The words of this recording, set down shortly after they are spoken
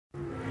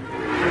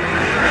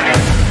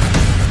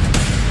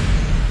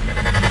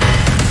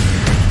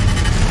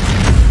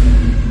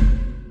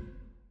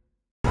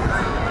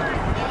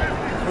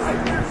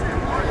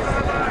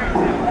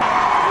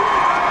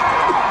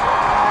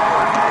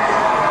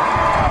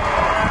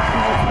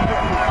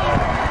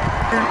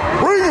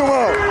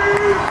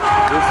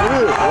It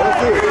is.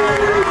 That's it.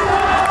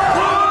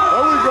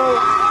 There we go.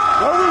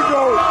 There we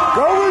go.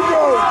 There we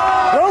go.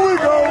 There we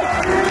go.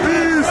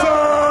 Lisa.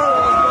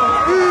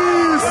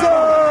 Lisa.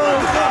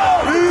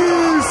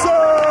 Lisa.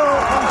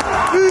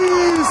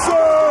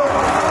 Lisa.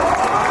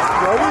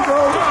 There we go.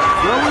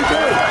 There we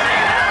go.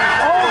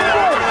 All the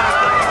way.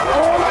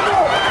 All the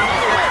way.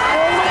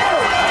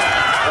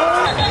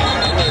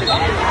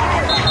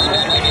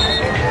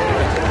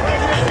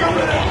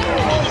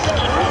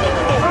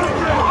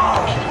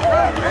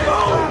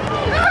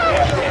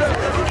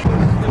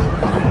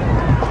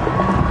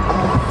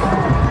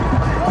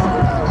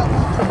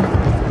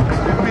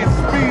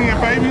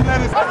 Baby,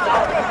 let us.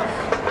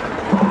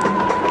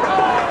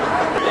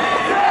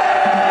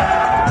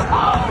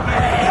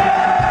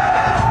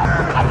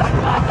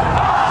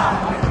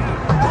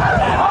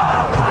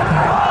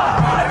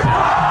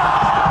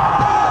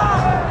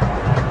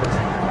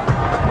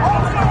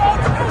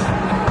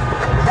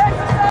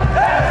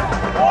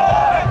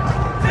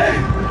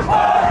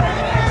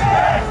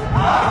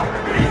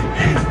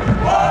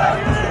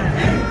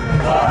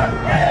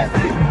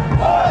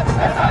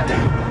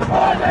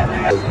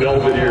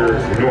 Belvedere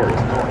North.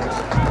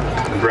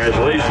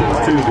 Congratulations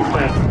to the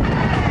class.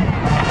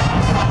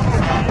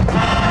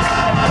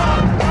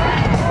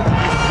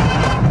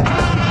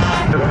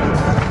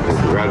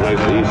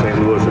 Congratulations to East St.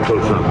 Louis and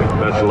Coach Something.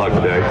 Best of luck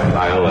today.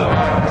 ILL.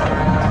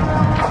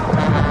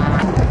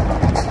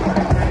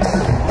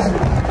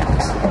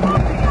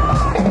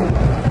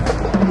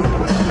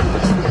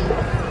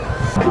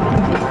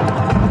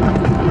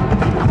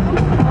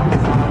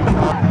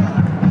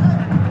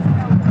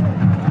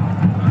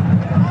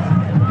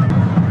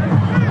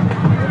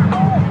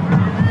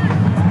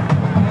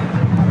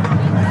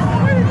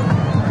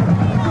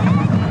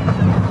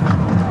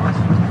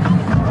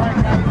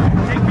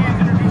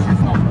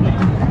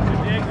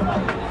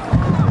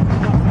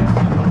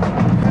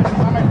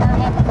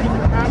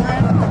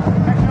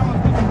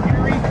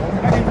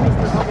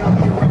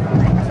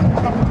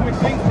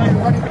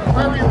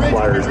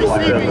 Flyers will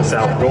be at the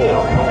south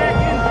goal.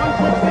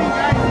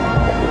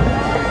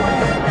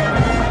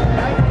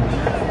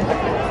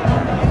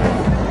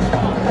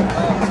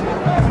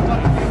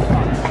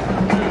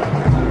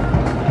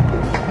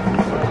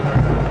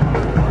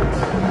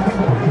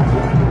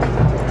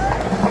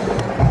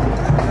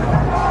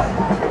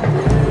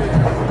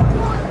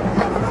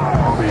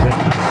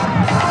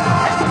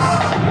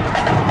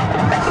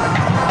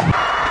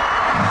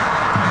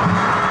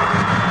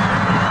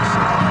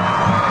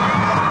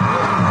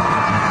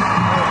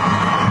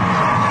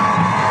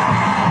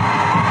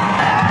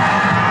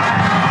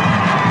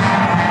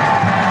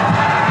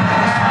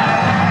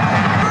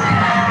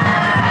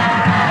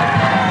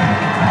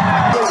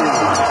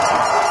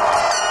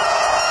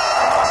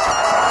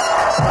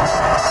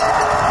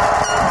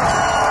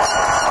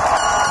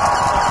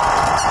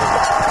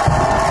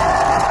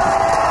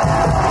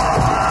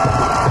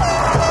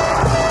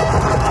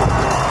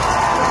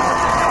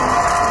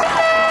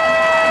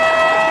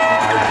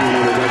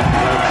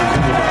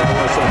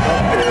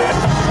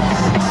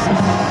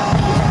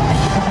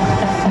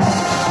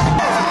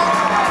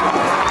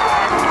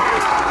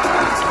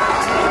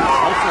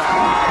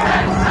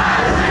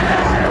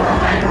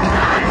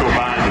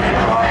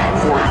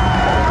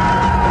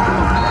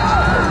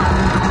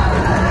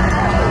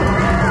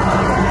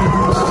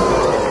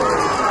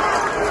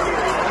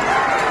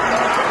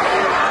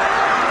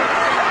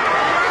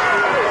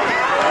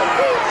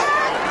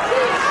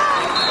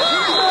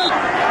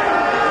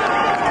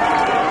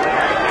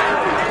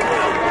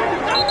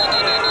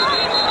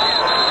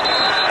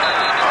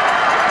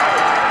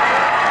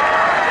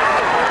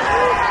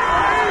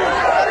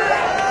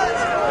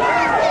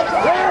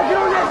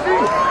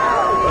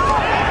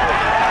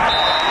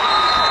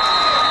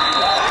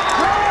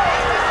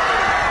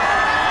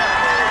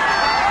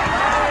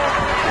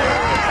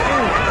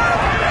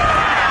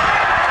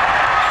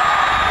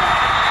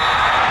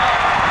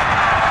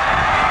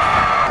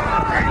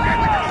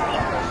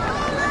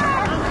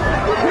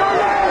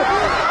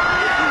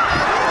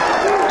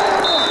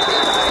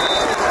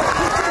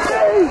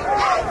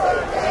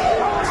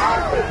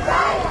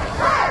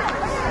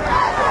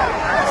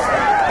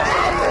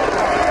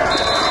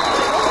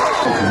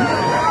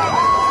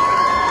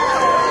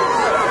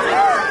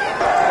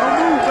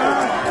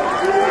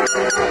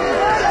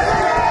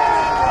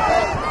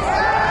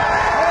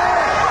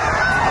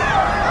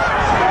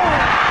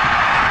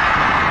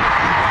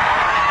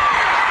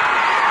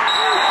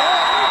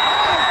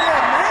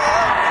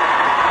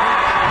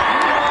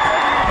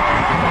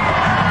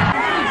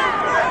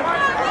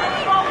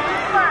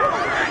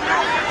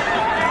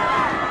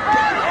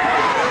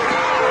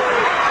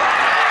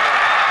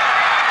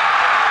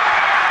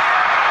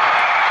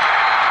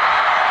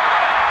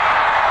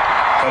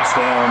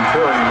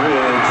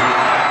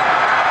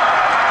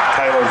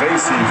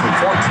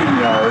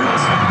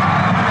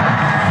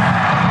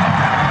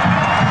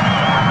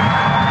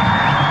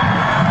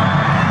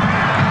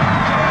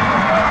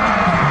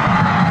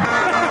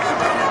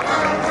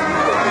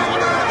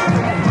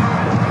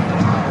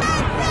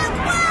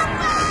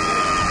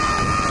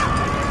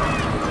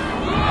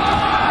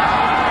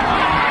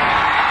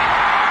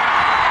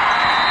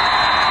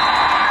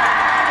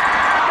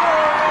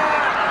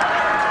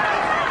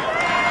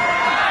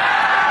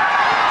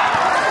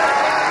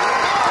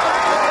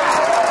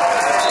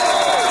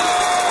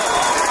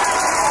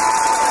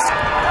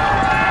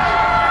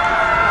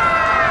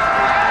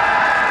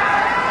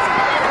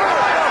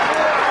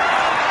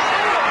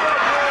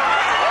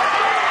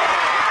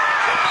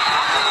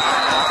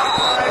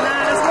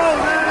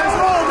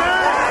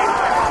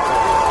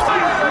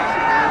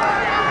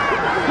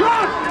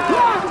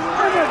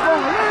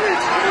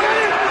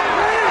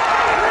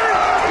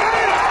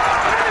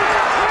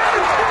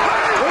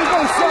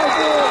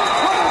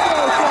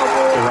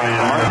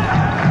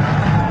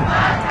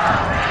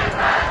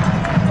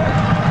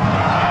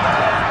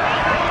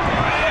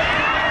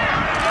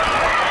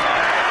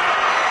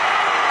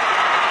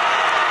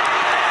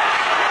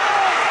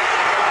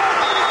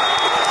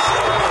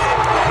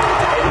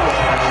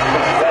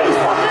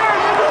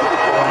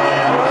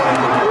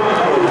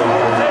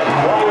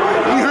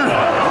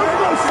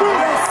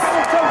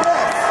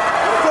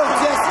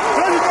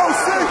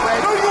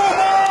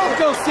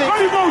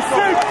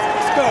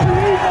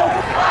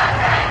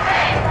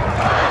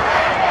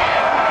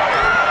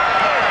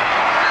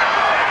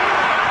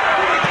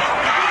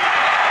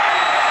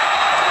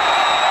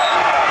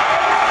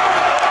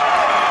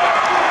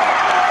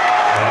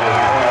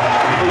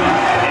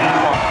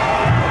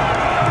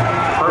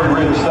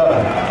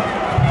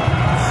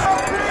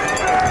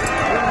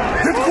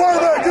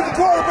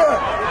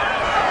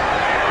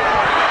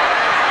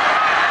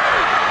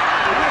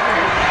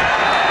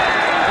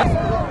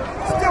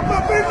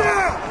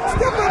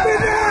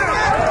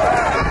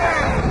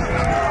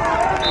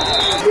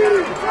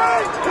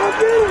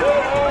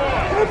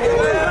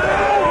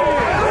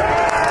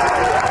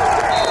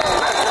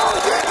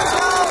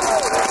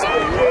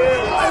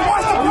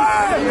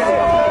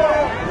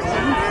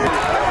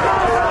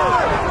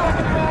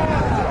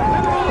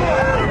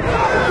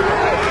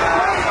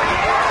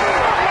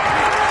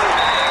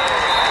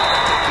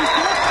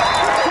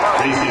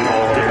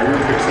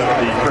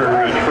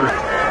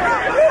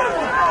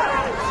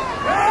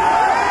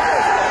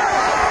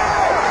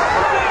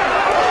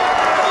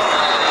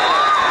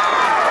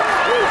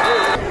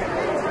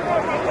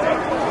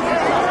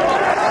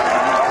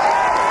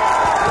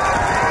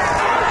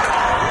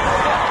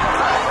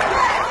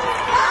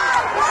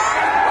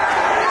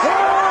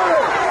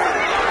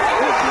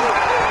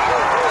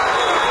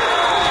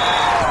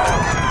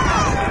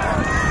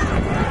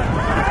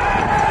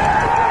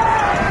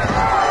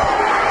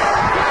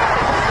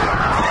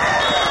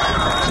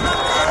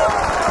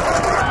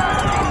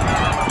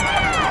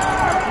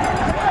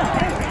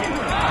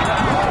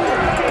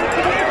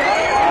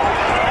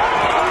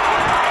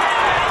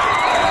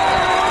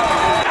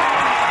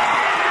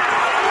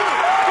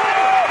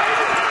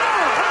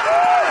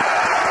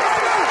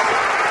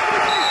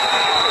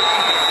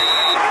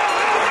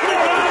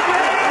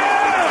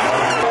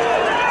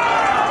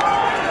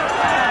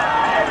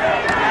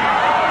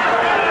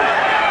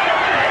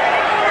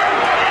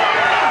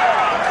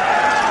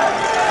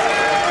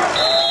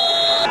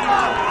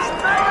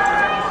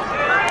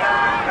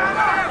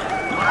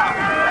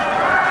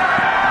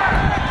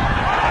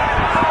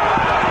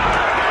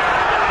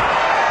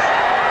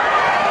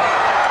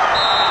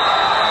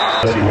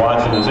 Jesse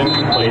Watson is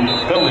incomplete.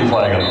 Penalty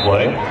flag on the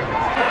play.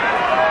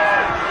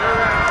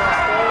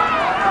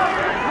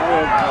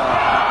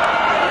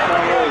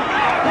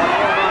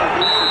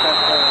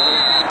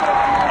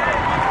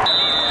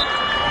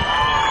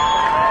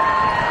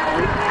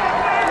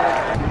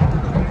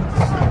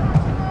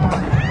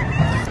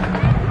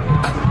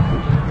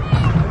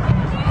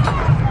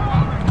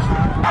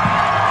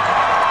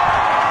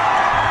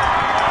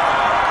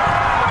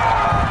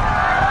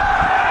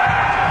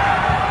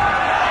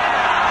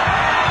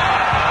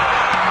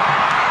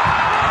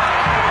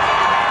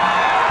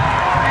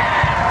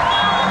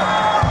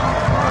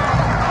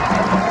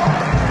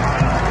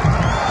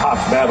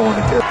 Battle in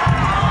the carry.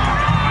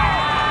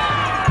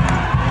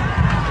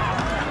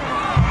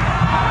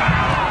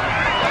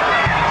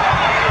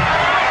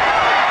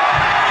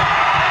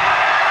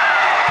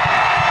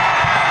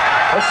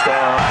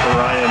 Touchdown for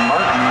Ryan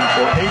Martin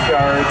for 8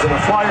 yards and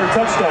a flyer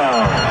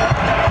touchdown.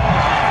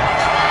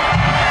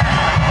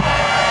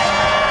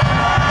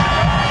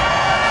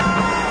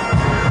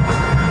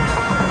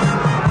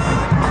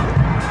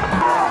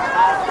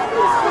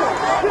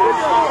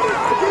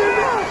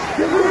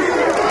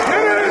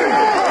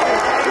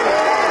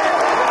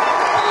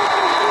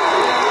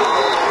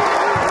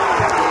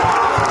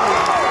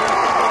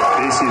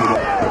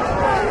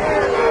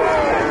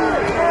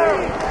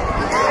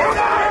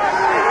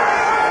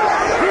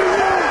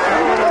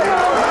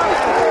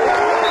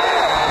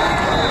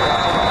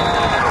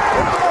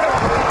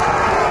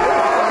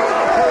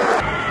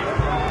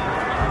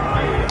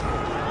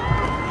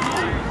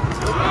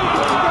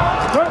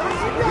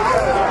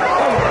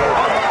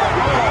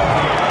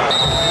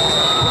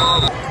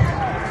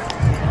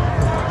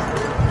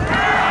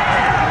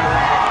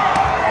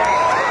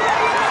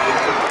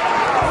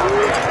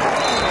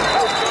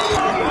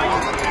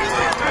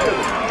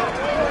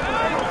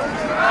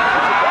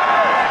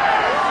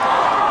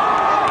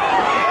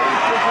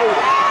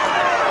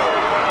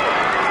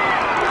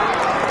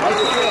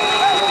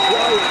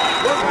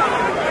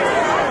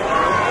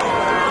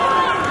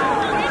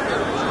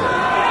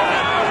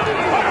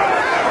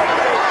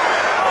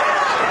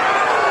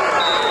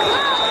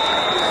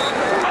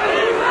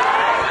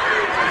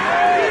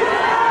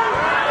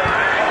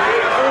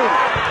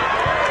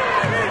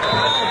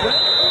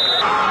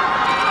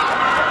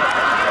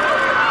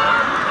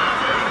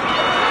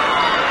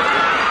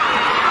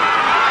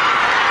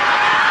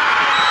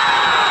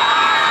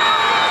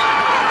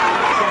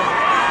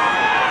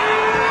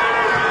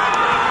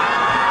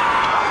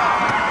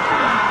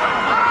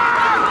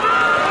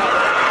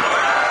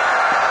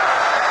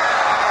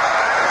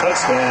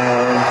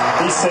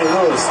 Touchdown, East St.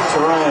 Louis to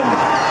Ryan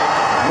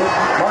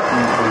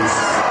Martin for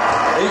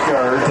 8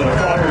 yards and a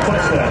flyer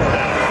touchdown.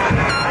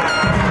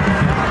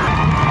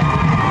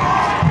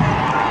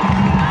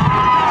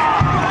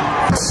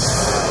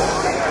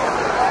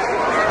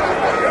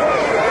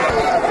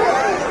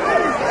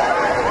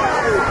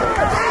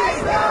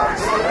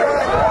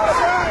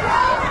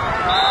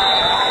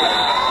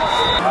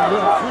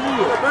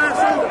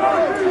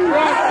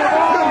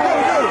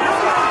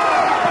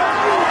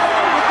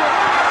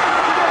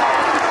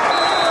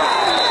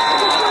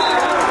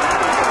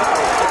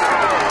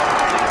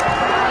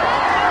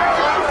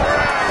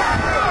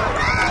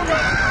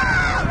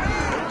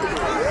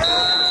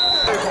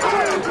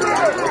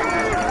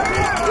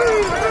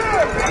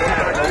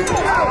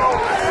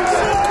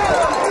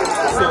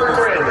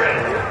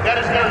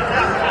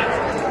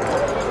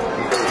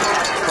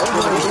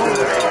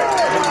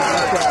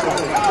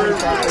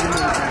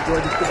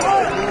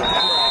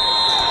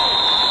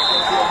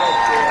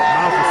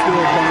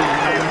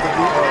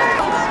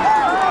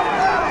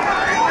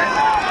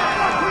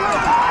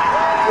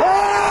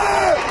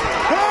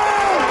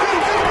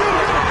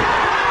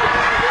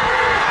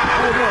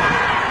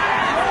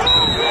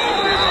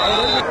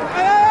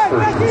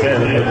 First and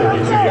 10 at the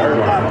 32-yard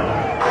line.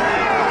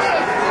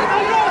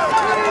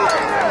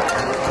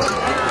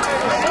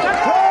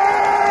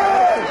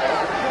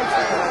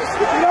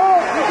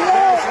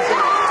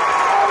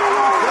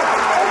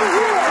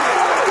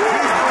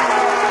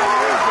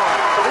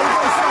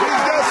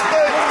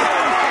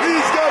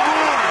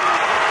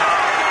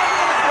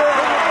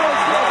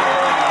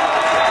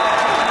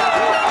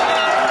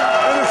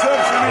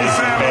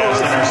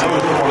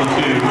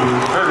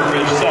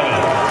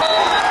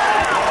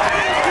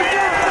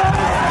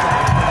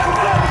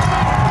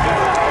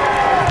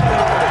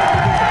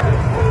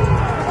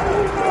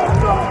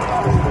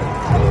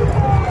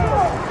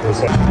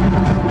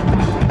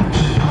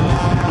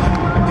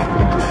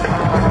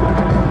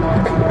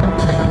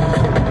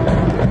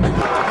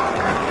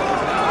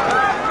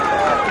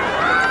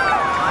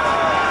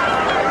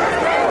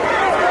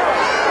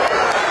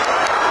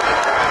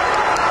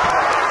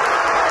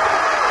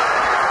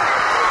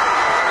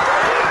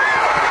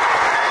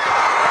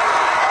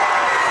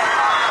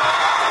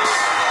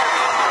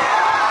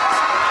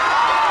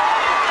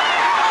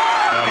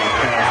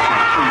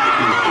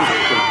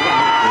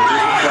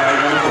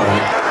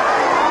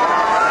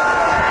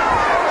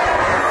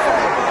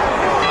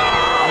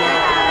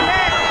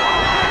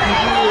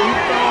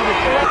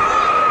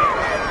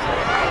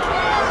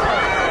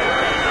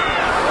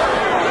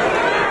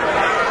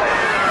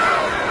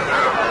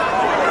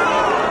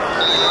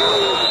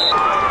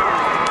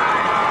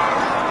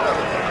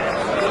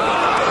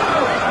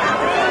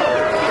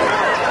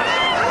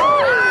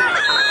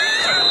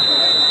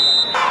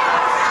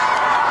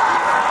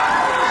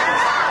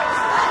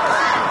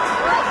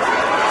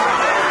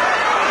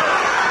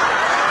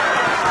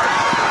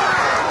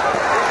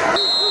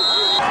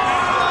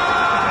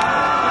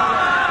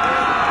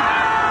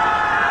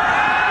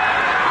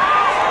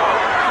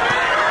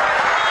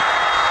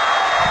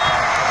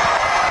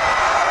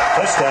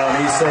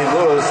 Touchdown, East St.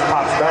 Louis.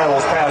 Pops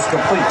Battles pass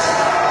complete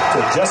to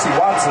Jesse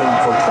Watson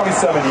for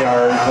 27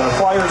 yards and a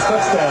Flyers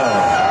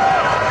touchdown.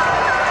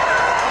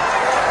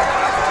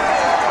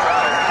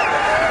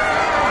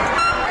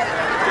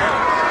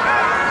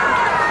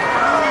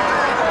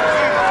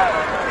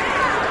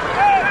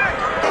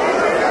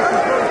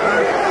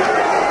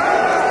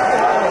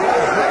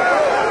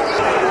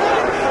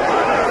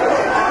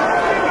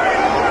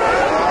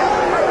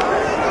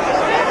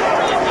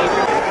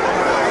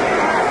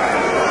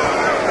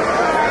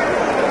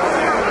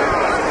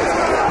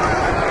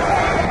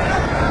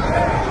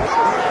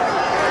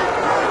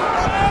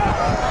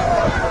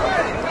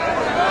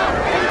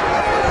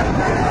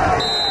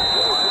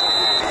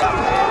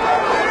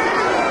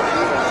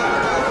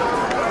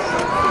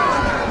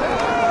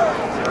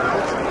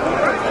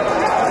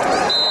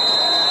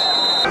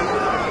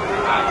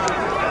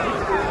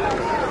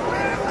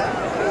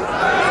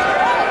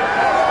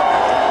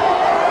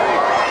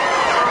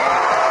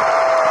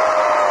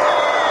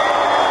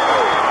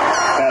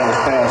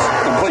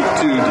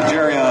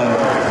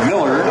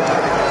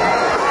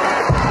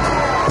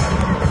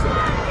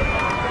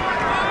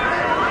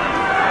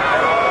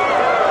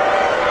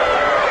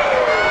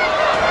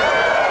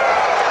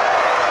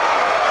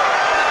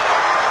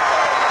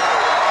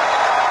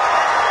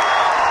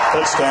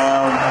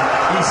 Touchdown,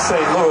 East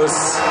St. Louis.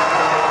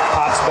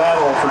 Pops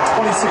Battle for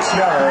 26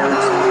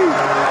 yards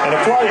and a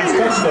Flyers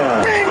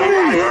touchdown.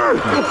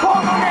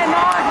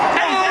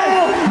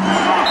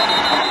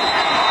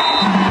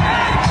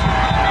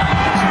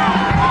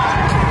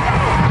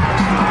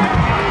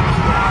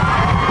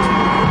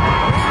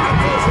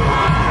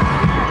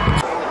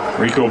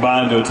 Rico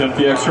Bond to attempt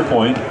the extra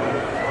point.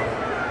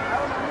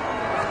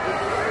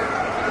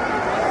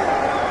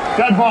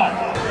 Dead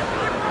ball.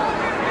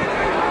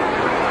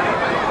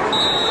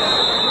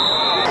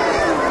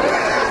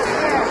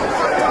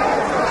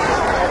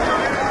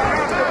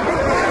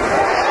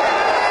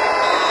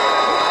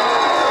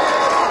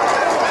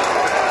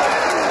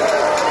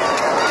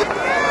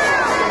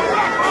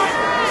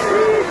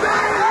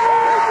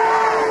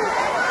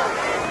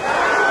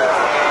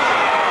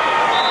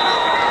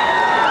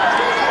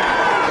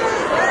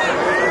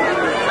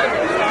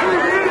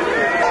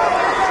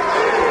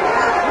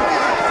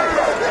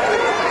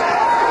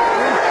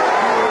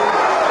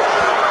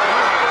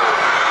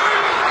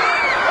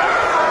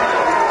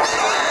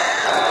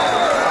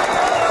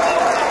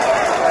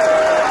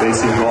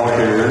 Facing ball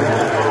carrier.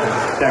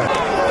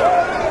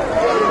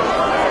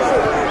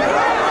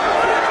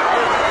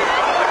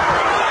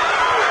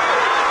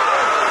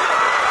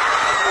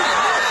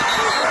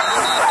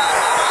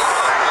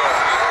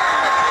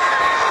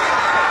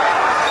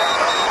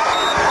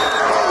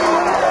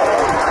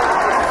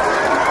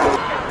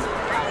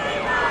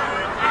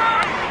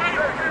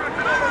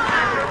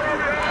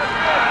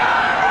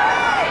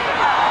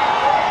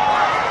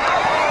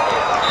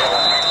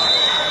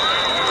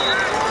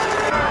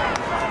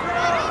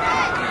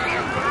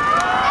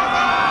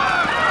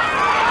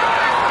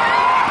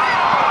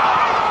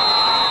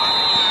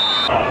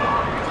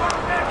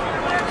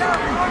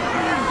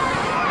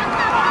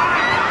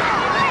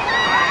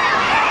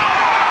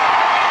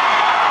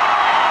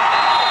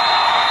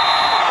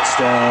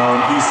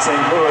 Down East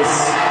St. Louis.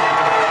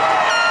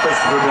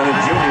 Christopher Bennett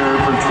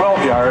Jr. for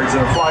 12 yards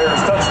and a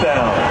Flyers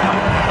touchdown.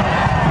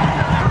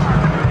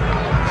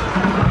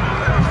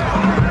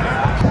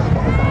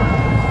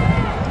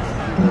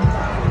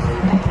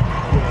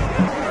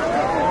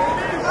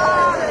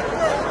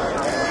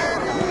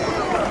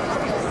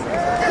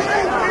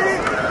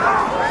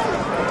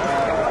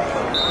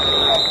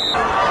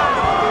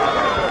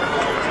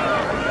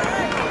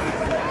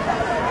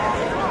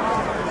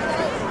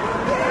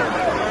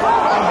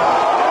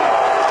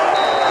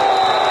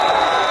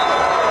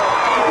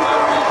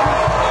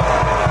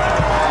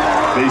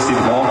 Facing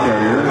ball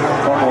carrier,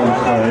 fumble and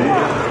play.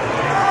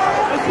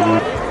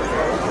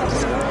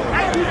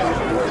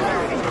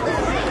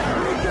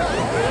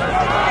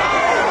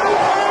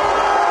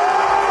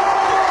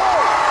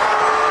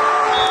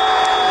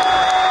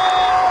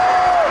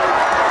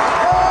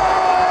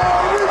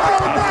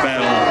 Pass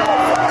battle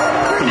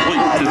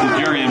complete to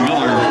Jerry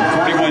Miller,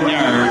 41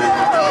 yards.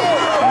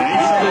 And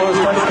East St. Louis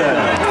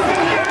touchdown.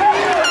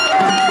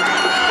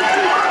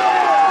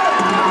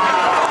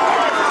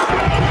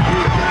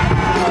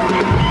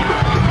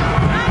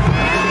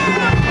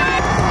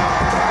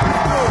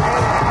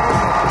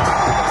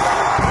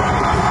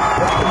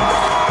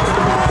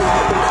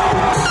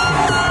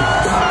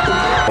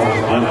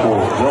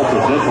 Delta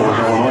Dental of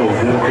Illinois is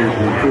dedicated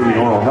to improving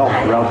oral health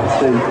throughout the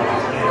state.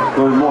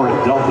 Learn more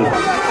at Delta.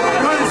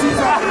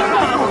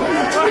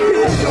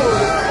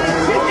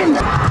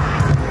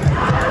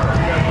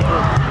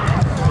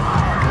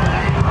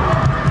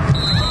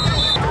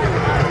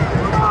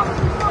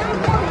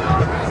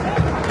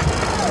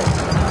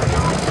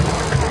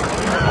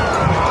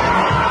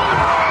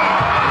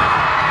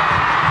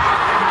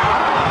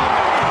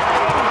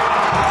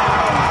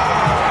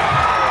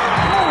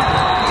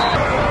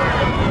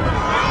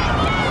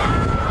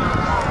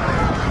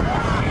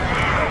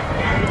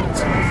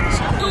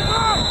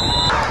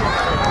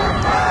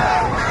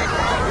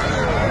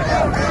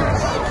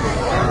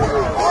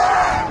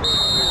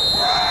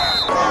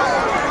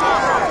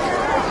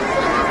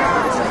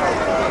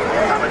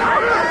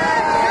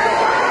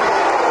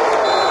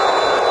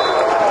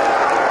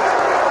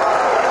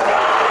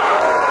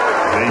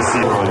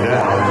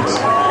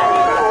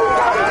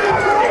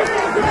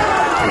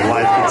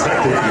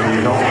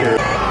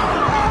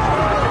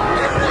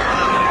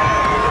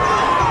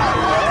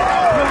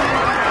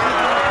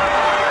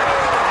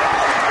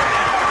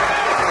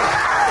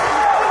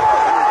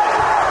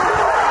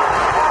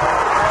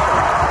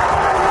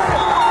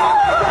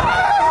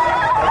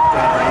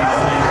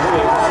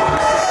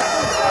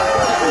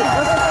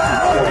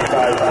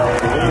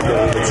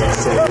 25 it's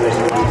St. Louis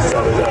will be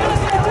 7.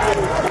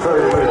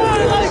 Prairie will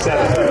be 7.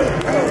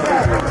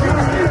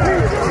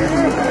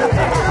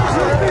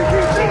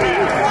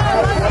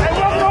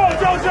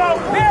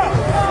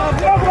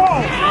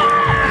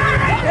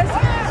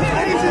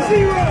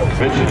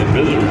 Convention and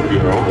Visitors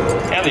Bureau,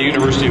 and the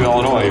University of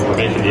Illinois for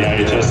making the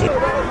IHS.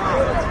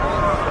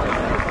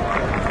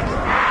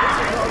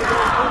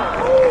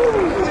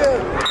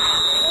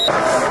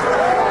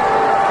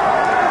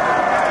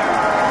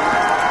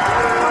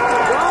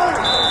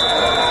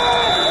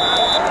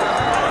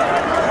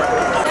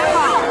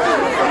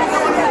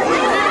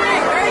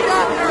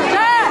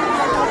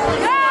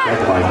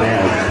 That's my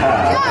man's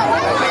pass.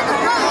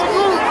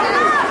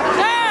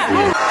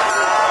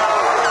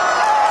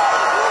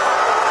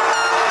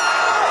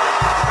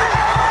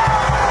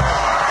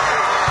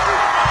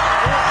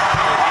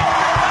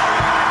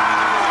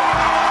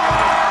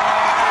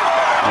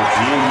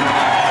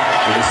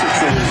 For the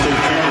 6A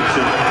state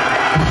championship,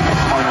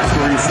 Minor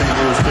 3 St.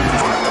 Louis 50.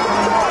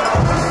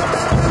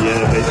 The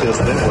NFHS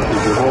Network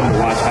is your home to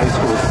watch high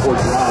school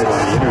sports live on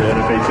the internet.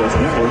 NFHS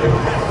Network.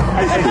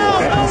 High school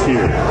happens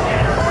here.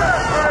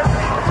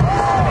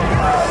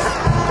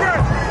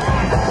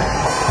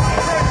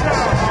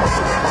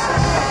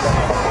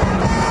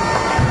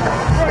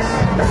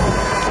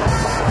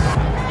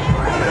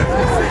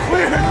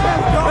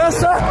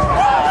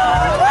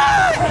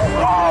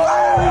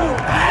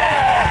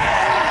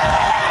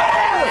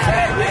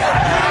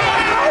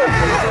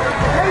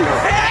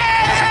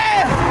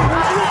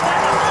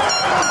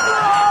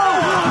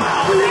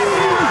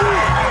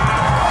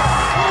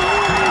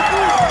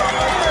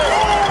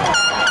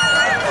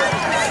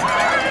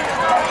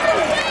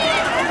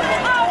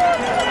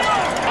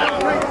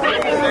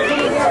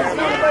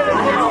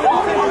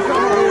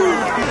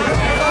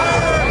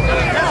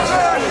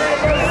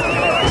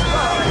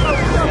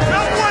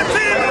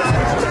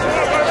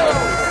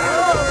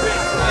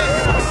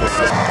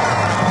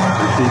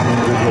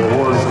 Individual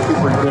awards,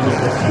 Superintendent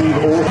Steve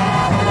Old,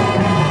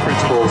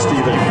 Principal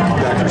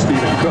Dr.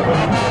 Stephen Cook.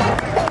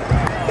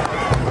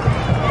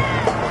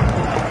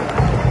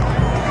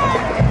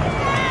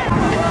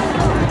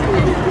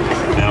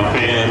 Now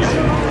fans.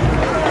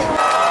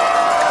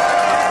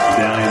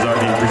 Medallions are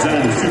being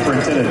presented to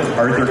Superintendent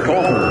Arthur Cook.